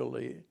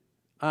spiritually.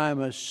 I'm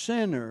a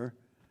sinner,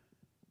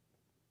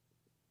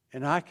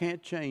 and I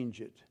can't change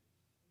it.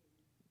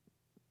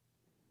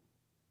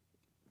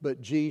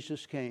 But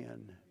Jesus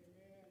can.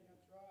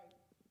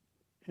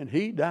 And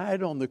He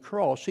died on the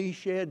cross. He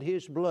shed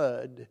His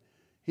blood.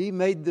 He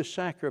made the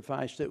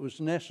sacrifice that was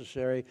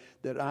necessary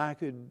that I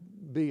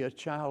could be a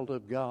child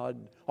of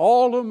God.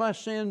 All of my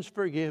sins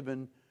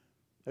forgiven.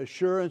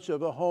 Assurance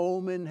of a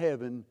home in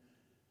heaven.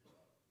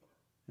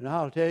 And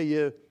I'll tell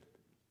you,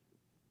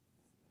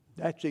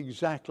 that's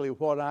exactly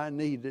what I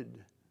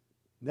needed.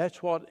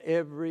 That's what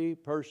every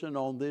person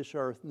on this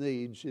earth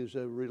needs, is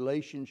a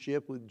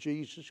relationship with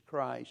Jesus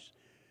Christ.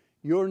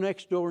 Your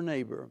next door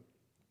neighbor,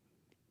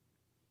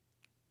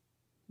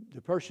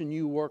 the person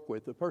you work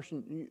with, the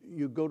person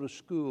you go to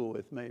school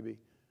with maybe.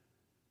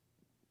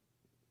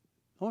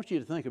 I want you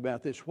to think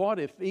about this. What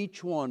if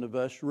each one of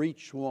us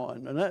reached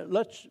one? And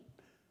let's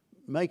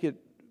make it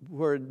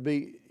where it'd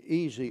be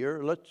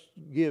easier. Let's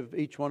give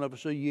each one of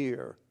us a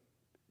year.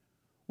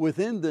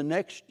 Within the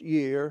next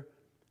year,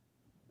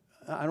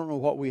 I don't know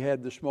what we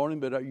had this morning,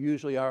 but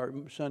usually our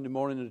Sunday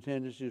morning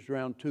attendance is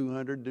around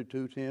 200 to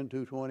 210,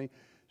 220,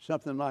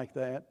 something like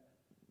that.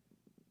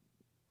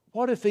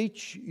 What if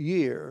each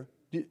year,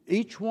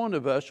 each one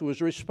of us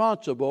was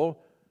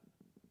responsible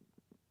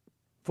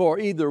for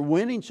either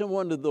winning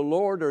someone to the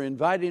Lord or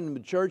inviting them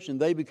to church and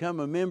they become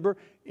a member?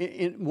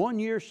 In 1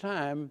 year's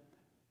time,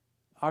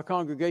 our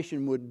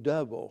congregation would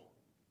double.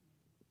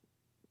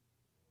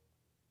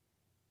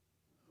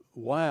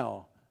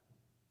 Wow.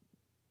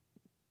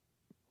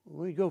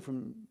 We go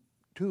from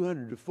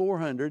 200 to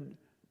 400.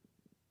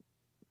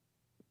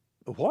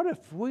 What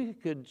if we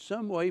could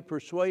some way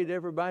persuade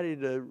everybody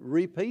to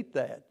repeat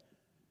that?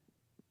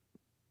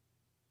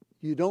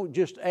 You don't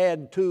just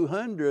add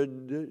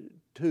 200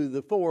 to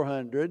the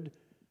 400.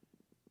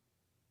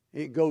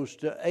 It goes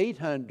to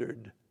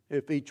 800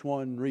 if each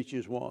one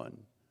reaches one.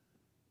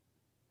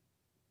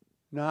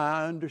 Now,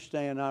 I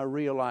understand, I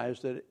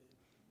realize that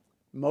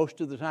most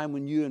of the time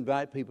when you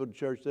invite people to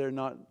church,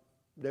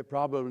 they're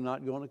probably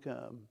not going to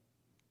come.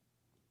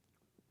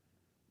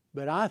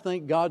 But I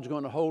think God's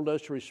going to hold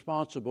us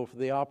responsible for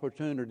the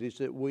opportunities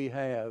that we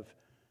have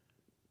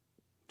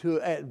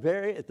to, at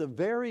the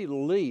very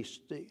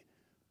least,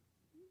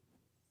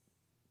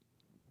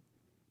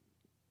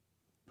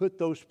 put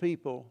those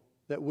people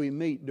that we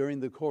meet during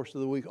the course of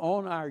the week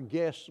on our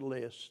guest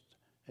list,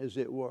 as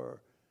it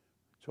were.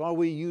 That's why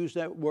we use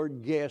that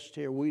word guest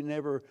here. We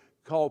never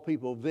call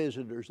people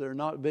visitors. They're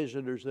not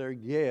visitors, they're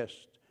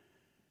guests.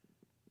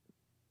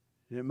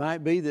 It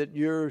might be that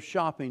you're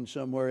shopping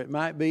somewhere. It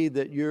might be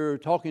that you're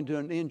talking to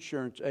an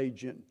insurance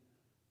agent.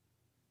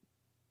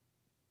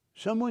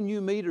 Someone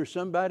you meet or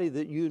somebody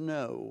that you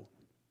know.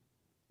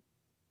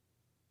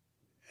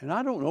 And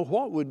I don't know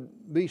what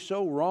would be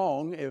so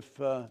wrong if,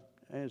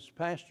 as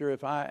pastor,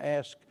 if I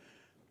ask,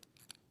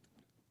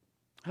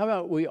 how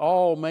about we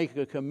all make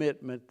a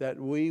commitment that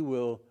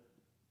we'll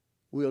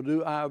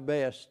do our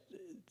best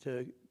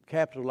to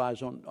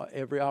capitalize on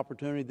every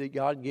opportunity that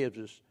God gives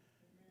us.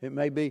 It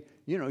may be,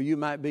 you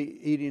might be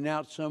eating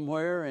out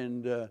somewhere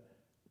and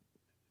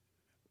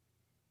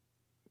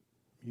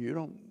you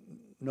don't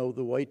know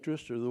the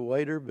waitress or the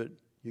waiter, but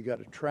you got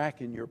a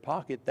track in your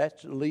pocket.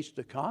 That's at least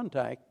a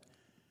contact.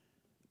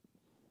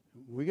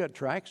 We got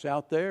tracks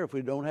out there. If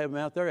we don't have them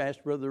out there,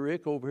 ask Brother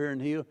Rick over here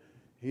and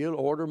he'll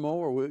order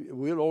more.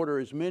 We'll order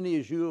as many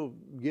as you'll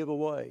give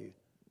away.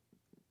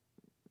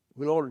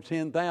 We'll order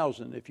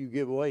 10,000 if you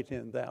give away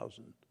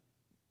 10,000.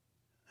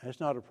 That's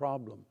not a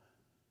problem.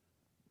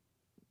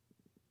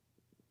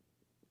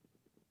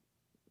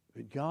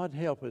 But God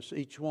help us,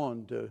 each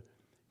one, to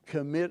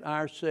commit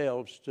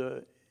ourselves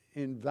to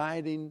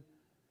inviting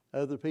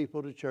other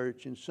people to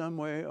church. In some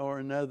way or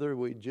another,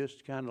 we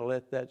just kind of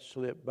let that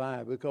slip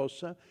by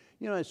because,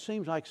 it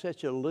seems like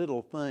such a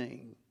little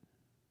thing.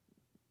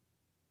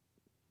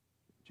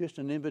 Just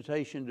an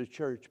invitation to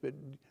church, but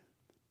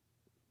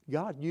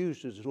God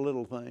uses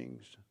little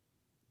things.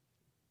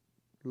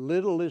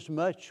 Little is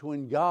much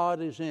when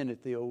God is in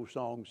it, the old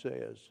song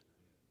says.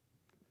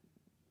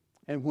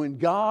 And when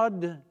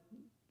God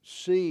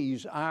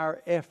sees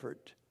our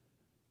effort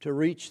to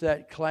reach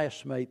that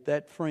classmate,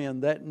 that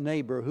friend, that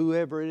neighbor,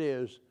 whoever it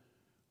is,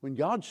 when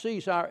God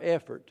sees our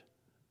effort,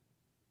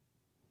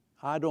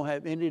 I don't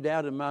have any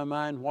doubt in my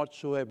mind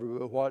whatsoever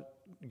but what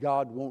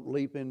God won't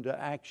leap into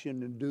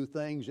action and do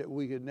things that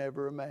we could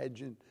never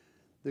imagine,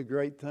 the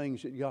great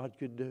things that God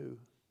could do.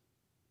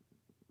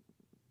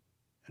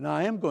 And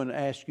I am going to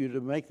ask you to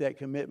make that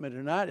commitment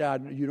tonight.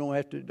 You don't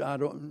have to.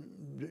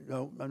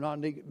 Don't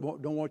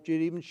want you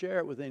to even share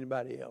it with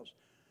anybody else,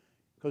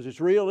 because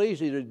it's real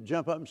easy to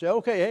jump up and say,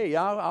 "Okay, hey,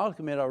 I'll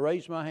commit. I'll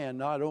raise my hand."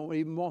 No, I don't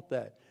even want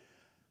that.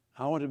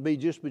 I want it to be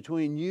just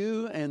between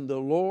you and the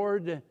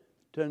Lord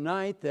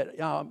tonight. That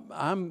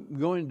I'm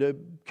going to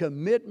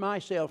commit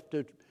myself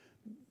to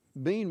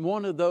being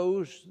one of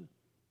those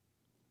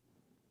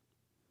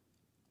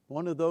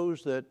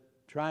that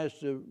tries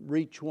to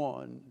reach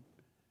one,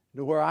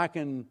 to where I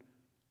can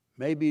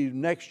maybe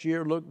next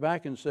year look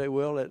back and say,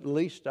 well, at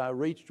least I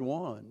reached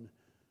one.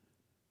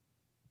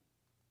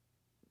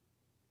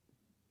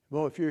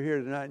 Well, if you're here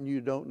tonight and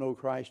you don't know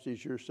Christ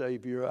as your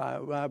Savior,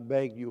 I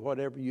beg you,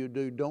 whatever you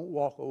do, don't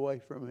walk away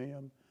from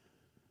Him.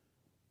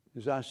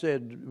 As I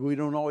said, we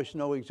don't always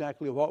know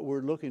exactly what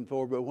we're looking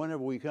for, but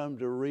whenever we come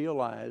to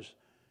realize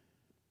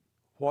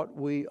what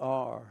we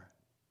are,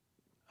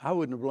 I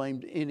wouldn't have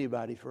blamed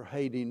anybody for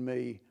hating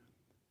me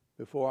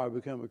before I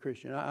became a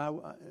Christian.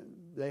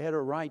 They had a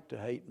right to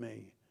hate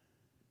me.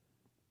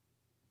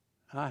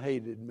 I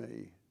hated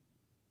me.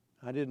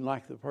 I didn't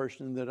like the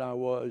person that I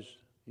was.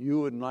 You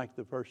wouldn't like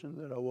the person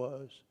that I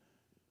was.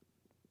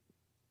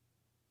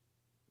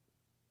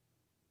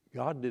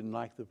 God didn't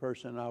like the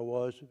person I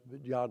was,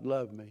 but God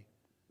loved me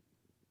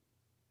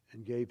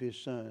and gave His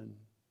Son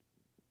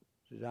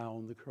to die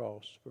on the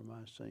cross for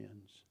my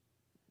sins.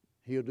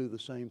 He'll do the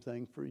same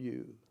thing for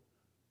you.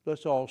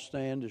 Let's all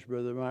stand as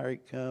Brother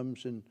Myrick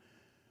comes, and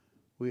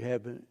we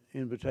have an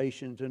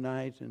invitation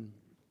tonight. And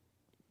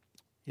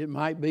it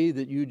might be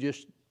that you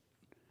just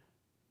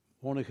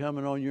want to come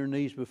and on your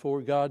knees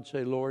before God,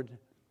 say, Lord,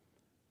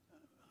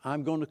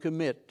 I'm going to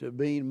commit to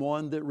being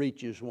one that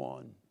reaches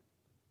one.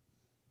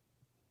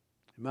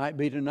 It might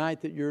be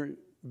tonight that you've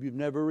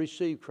never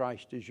received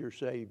Christ as your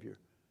Savior.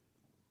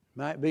 It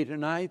might be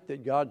tonight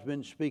that God's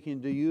been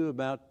speaking to you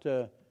about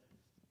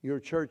your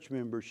church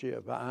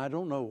membership. I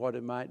don't know what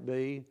it might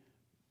be,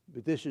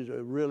 but this is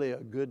really a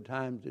good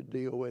time to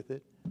deal with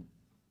it.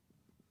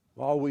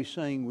 While we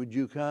sing, would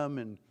you come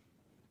and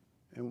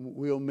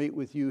we'll meet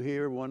with you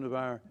here. One of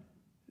our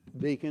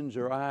deacons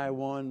or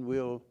one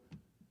will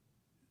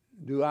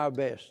do our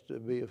best to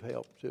be of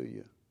help to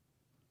you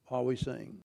while we sing.